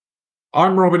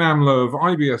I'm Robin Amler of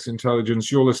IBS Intelligence.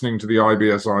 You're listening to the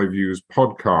IBS iViews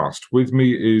podcast. With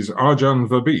me is Arjan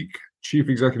Verbeek, Chief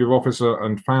Executive Officer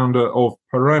and founder of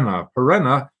Perena.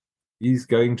 Perena is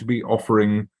going to be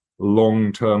offering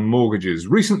long-term mortgages.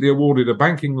 Recently awarded a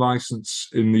banking license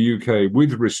in the UK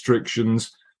with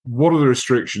restrictions. What are the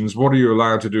restrictions? What are you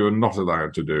allowed to do and not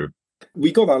allowed to do?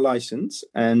 We got our license,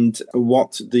 and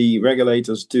what the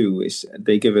regulators do is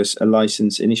they give us a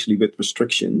license initially with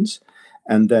restrictions,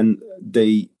 and then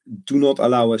they do not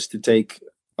allow us to take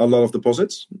a lot of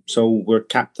deposits. So we're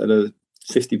capped at a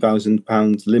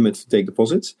 £50,000 limit to take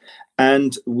deposits,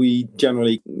 and we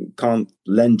generally can't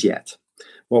lend yet.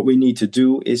 What we need to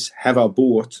do is have our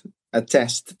board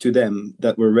attest to them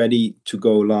that we're ready to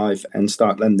go live and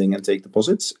start lending and take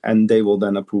deposits, and they will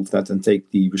then approve that and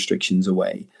take the restrictions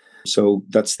away. So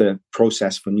that's the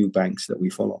process for new banks that we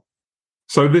follow.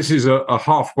 So this is a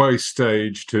halfway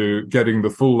stage to getting the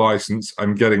full license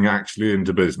and getting actually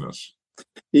into business.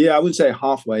 Yeah, I wouldn't say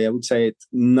halfway. I would say it's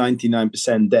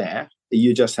 99% there.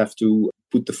 You just have to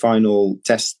put the final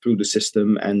test through the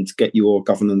system and get your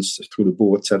governance through the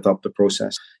board, set up the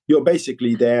process. You're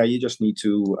basically there. You just need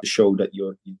to show that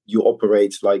you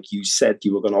operate like you said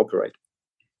you were going to operate.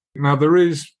 Now, there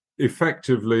is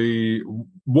effectively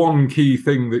one key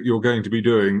thing that you're going to be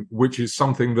doing, which is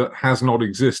something that has not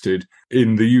existed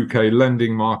in the UK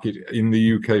lending market, in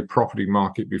the UK property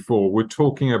market before. We're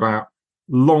talking about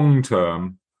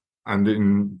long-term and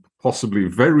in possibly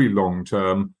very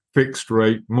long-term fixed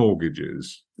rate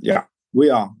mortgages. Yeah, we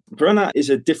are. Perena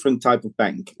is a different type of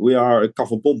bank. We are a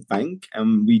cover bond bank,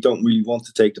 and we don't really want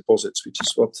to take deposits, which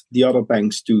is what the other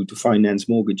banks do to finance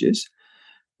mortgages.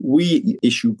 We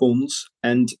issue bonds,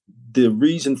 and the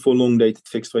reason for long-dated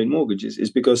fixed-rate mortgages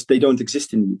is because they don't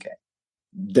exist in the UK.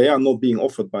 They are not being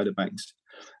offered by the banks.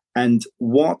 And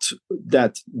what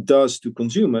that does to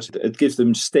consumers, it gives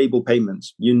them stable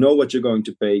payments. You know what you're going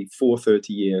to pay for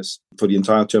 30 years for the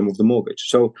entire term of the mortgage.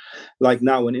 So like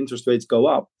now when interest rates go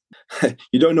up,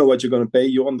 you don't know what you're going to pay.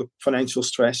 You're under financial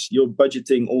stress. You're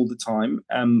budgeting all the time.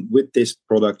 With this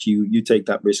product, you take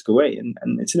that risk away.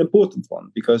 And it's an important one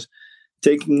because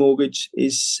taking mortgage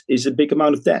is a big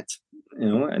amount of debt,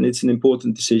 and it's an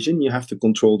important decision. You have to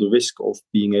control the risk of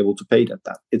being able to pay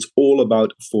that. It's all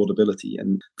about affordability,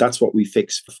 and that's what we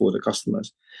fix for the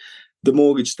customers. The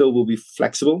mortgage still will be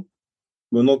flexible.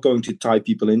 We're not going to tie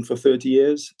people in for 30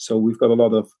 years. So we've got a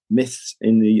lot of myths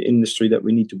in the industry that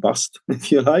we need to bust,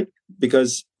 if you like,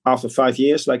 because after 5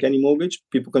 years, like any mortgage,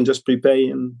 people can just prepay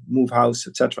and move house,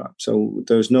 etc. So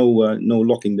there's no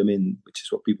locking them in, which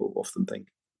is what people often think.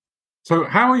 So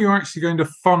how are you actually going to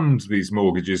fund these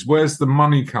mortgages? Where's the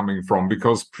money coming from?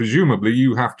 Because presumably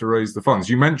you have to raise the funds.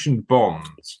 You mentioned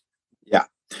bonds. Yeah.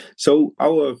 So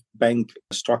our bank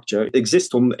structure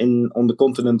exists on the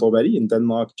continent already, in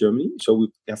Denmark, Germany. So we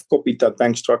have copied that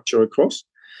bank structure across.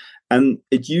 And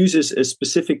it uses a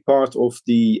specific part of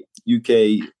the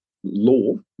UK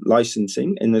law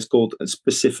licensing, and it's called a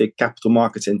specific capital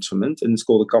markets instrument, and it's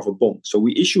called a covered bond. So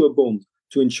we issue a bond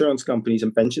to insurance companies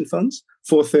and pension funds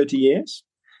for 30 years.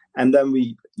 And then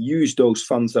we use those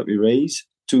funds that we raise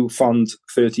to fund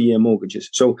 30-year mortgages.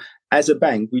 So as a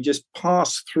bank, we just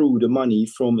pass through the money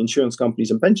from insurance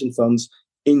companies and pension funds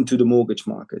into the mortgage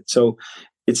market. So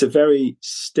it's a very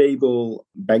stable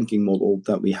banking model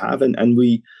that we have. And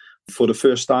we, for the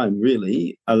first time,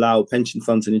 really allow pension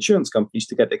funds and insurance companies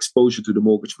to get exposure to the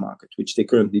mortgage market, which they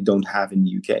currently don't have in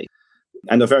the UK.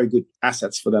 And they're very good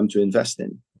assets for them to invest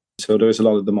in. So there is a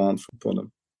lot of demand for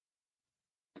them.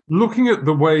 Looking at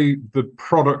the way the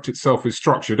product itself is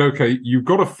structured, okay, you've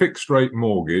got a fixed rate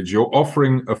mortgage, you're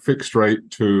offering a fixed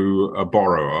rate to a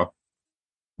borrower,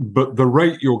 but the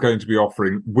rate you're going to be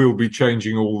offering will be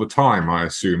changing all the time, I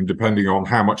assume, depending on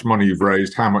how much money you've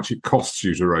raised, how much it costs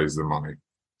you to raise the money.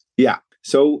 Yeah.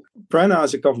 So Perena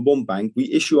is a covered bond bank.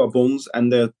 We issue our bonds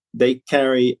and they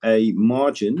carry a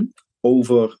margin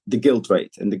over the gilt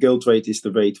rate. And the gilt rate is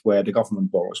the rate where the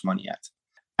government borrows money at.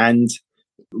 And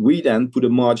we then put a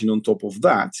margin on top of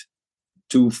that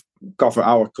to cover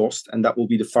our cost, and that will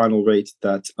be the final rate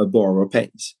that a borrower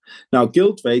pays. Now,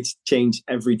 gilt rates change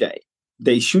every day.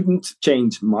 They shouldn't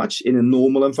change much in a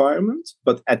normal environment,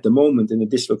 but at the moment in a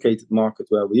dislocated market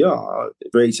where we are,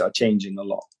 rates are changing a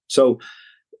lot. So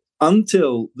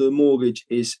until the mortgage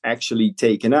is actually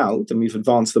taken out and we've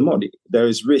advanced the money, there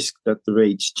is risk that the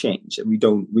rates change, and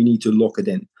we need to lock it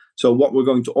in. So what we're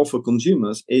going to offer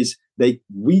consumers is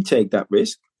we take that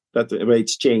risk that the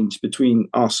rates change between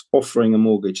us offering a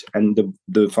mortgage and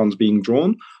the funds being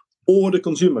drawn, or the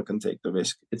consumer can take the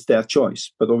risk. It's their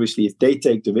choice. But obviously, if they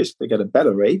take the risk, they get a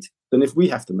better rate than if we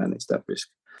have to manage that risk.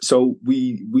 So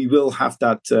we will have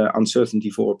that uncertainty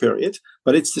for a period.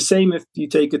 But it's the same if you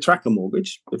take a tracker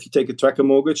mortgage. If you take a tracker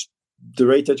mortgage, the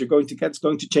rate that you're going to get is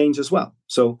going to change as well.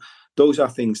 So those are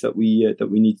things that we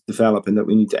need to develop and that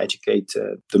we need to educate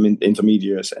the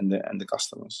intermediaries and the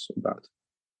customers about.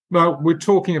 Now, we're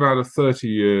talking about a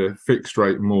 30-year fixed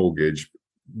rate mortgage.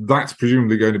 That's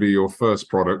presumably going to be your first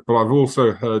product, but I've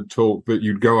also heard talk that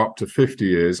you'd go up to 50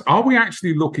 years. Are we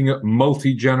actually looking at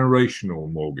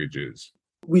multi-generational mortgages?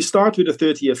 We start with a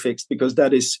 30-year fixed because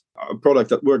that is a product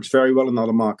that works very well in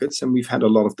other markets, and we've had a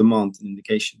lot of demand and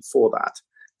indication for that.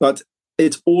 But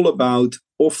it's all about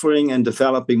offering and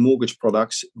developing mortgage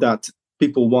products that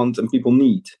people want and people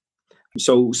need.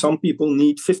 So some people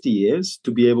need 50 years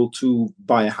to be able to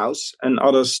buy a house, and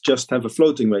others just have a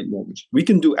floating rate mortgage. We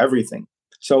can do everything.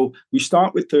 So we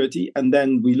start with 30, and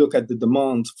then we look at the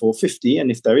demand for 50.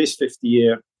 And if there is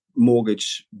 50-year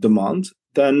mortgage demand,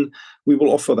 then we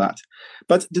will offer that.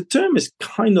 But the term is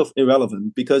kind of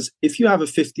irrelevant, because if you have a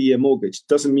 50-year mortgage,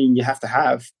 doesn't mean you have to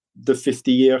have the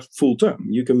 50-year full term.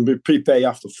 You can prepay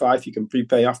after 5, you can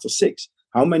prepay after 6.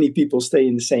 How many people stay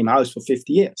in the same house for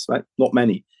 50 years, right? Not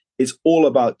many. It's all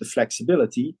about the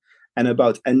flexibility and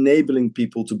about enabling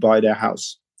people to buy their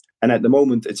house. And at the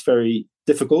moment, it's very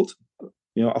difficult.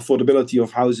 Affordability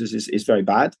of houses is very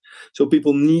bad. So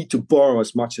people need to borrow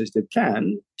as much as they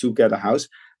can to get a house,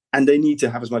 and they need to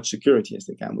have as much security as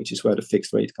they can, which is where the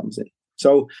fixed rate comes in.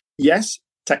 So yes,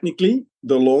 technically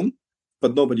they're long,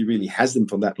 but nobody really has them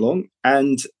for that long.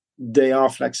 And they are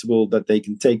flexible that they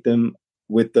can take them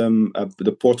with them,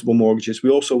 the portable mortgages. We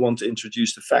also want to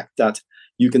introduce the fact that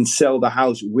you can sell the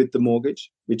house with the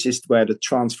mortgage, which is where the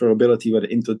transferability, where the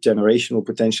intergenerational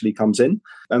potentially comes in.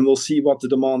 And we'll see what the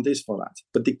demand is for that.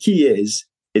 But the key is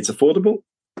it's affordable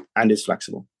and it's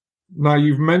flexible. Now,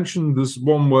 you've mentioned this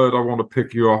one word I want to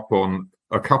pick you up on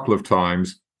a couple of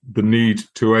times, the need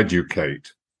to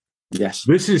educate. Yes.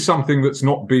 This is something that's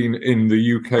not been in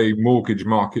the UK mortgage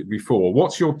market before.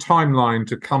 What's your timeline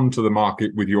to come to the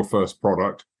market with your first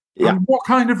product? Yeah. And what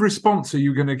kind of response are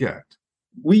you going to get?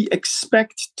 We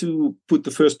expect to put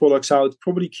the first products out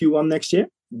probably Q1 next year,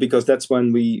 because that's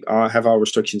when we have our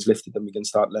restrictions lifted and we can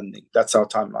start lending. That's our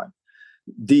timeline.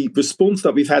 The response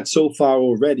that we've had so far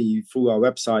already through our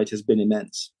website has been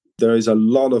immense. There is a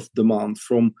lot of demand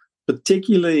from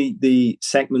particularly the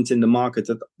segments in the market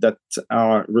that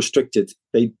are restricted.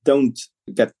 They don't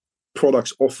get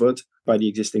products offered by the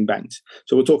existing banks.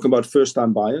 So we're talking about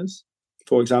first-time buyers,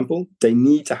 for example. They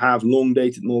need to have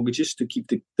long-dated mortgages to keep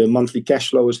the monthly cash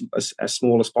flow as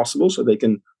small as possible so they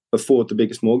can afford the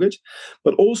biggest mortgage.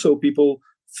 But also people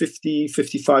 50,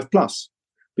 55 plus,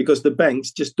 because the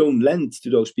banks just don't lend to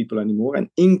those people anymore. And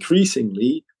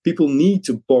increasingly, people need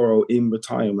to borrow in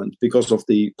retirement because of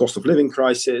the cost of living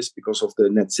crisis, because of the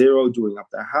net zero, doing up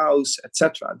their house,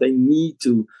 etc. They need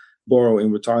to borrow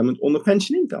in retirement on a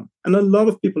pension income. And a lot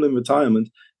of people in retirement,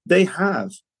 they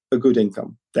have a good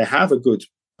income. They have a good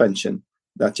pension,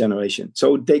 that generation.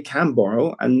 So they can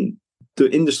borrow, and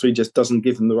the industry just doesn't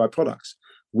give them the right products.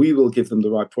 We will give them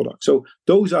the right product. So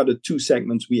those are the two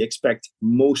segments we expect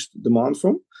most demand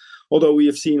from. Although we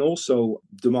have seen also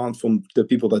demand from the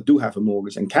people that do have a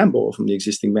mortgage and can borrow from the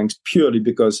existing banks purely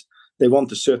because they want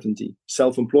the certainty.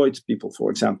 Self-employed people, for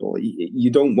example, you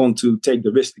don't want to take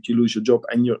the risk that you lose your job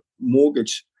and your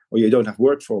mortgage, or you don't have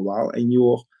work for a while and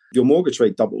your mortgage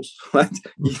rate doubles, right?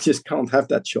 You just can't have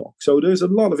that shock. So there's a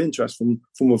lot of interest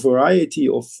from a variety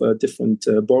of different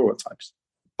borrower types.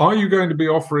 Are you going to be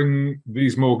offering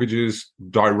these mortgages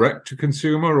direct to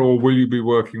consumer, or will you be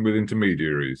working with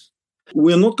intermediaries?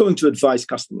 We're not going to advise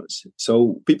customers.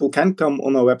 So people can come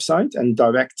on our website and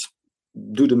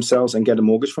do themselves and get a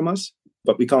mortgage from us,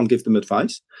 but we can't give them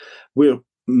advice.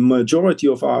 Majority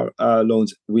of our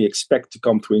loans, we expect to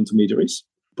come through intermediaries,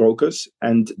 brokers,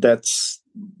 and that's,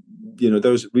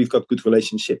 we've got good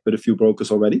relationship with a few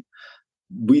brokers already.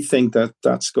 We think that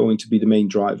that's going to be the main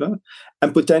driver.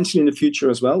 And potentially in the future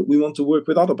as well, we want to work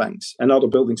with other banks and other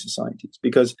building societies,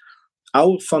 because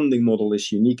our funding model is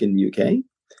unique in the UK.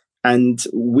 And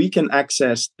we can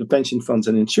access the pension funds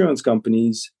and insurance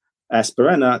companies as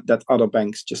Perena that other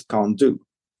banks just can't do,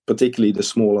 particularly the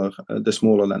smaller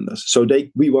lenders. So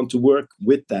we want to work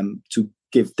with them to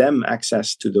give them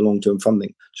access to the long-term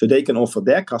funding, so they can offer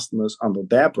their customers under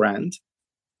their brand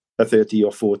a 30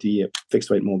 or 40-year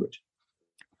fixed-rate mortgage.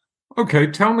 Okay,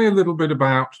 tell me a little bit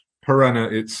about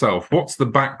Perena itself. What's the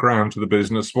background to the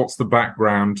business? What's the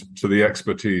background to the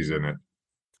expertise in it?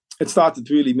 It started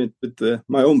really with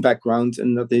my own background,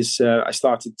 and that is I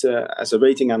started as a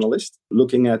rating analyst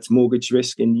looking at mortgage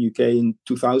risk in the UK in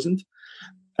 2000,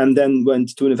 and then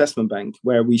went to an investment bank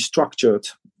where we structured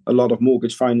a lot of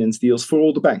mortgage finance deals for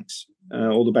all the banks.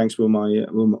 All the banks were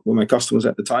my customers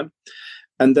at the time.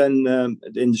 And then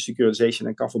in the securitization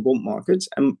and covered bond markets.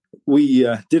 And we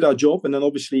did our job. And then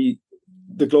obviously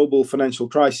the global financial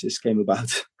crisis came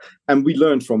about. And we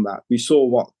learned from that. We saw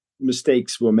what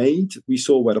mistakes were made. We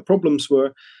saw where the problems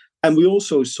were. And we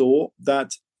also saw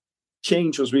that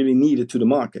change was really needed to the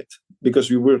market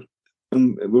because we were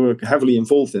heavily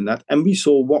involved in that. And we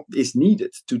saw what is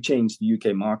needed to change the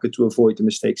UK market to avoid the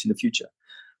mistakes in the future.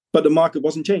 But the market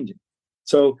wasn't changing.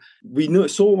 So we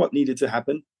saw what needed to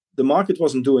happen. The market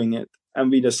wasn't doing it. And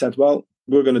we just said, well,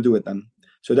 we're going to do it then.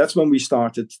 So that's when we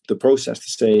started the process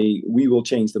to say we will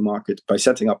change the market by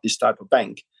setting up this type of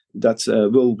bank that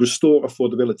will restore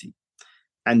affordability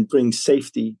and bring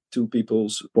safety to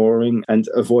people's borrowing and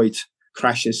avoid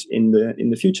crashes in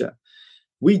the future.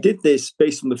 We did this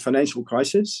based on the financial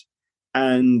crisis,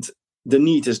 and the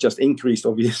need has just increased,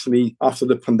 obviously, after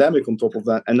the pandemic on top of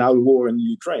that, and now the war in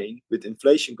Ukraine, with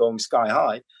inflation going sky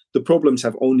high, the problems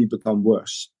have only become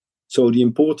worse. So the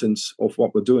importance of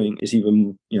what we're doing is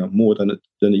even more than it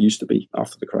used to be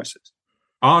after the crisis.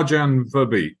 Arjan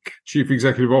Verbeek, Chief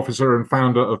Executive Officer and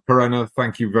founder of Perenna,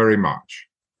 thank you very much.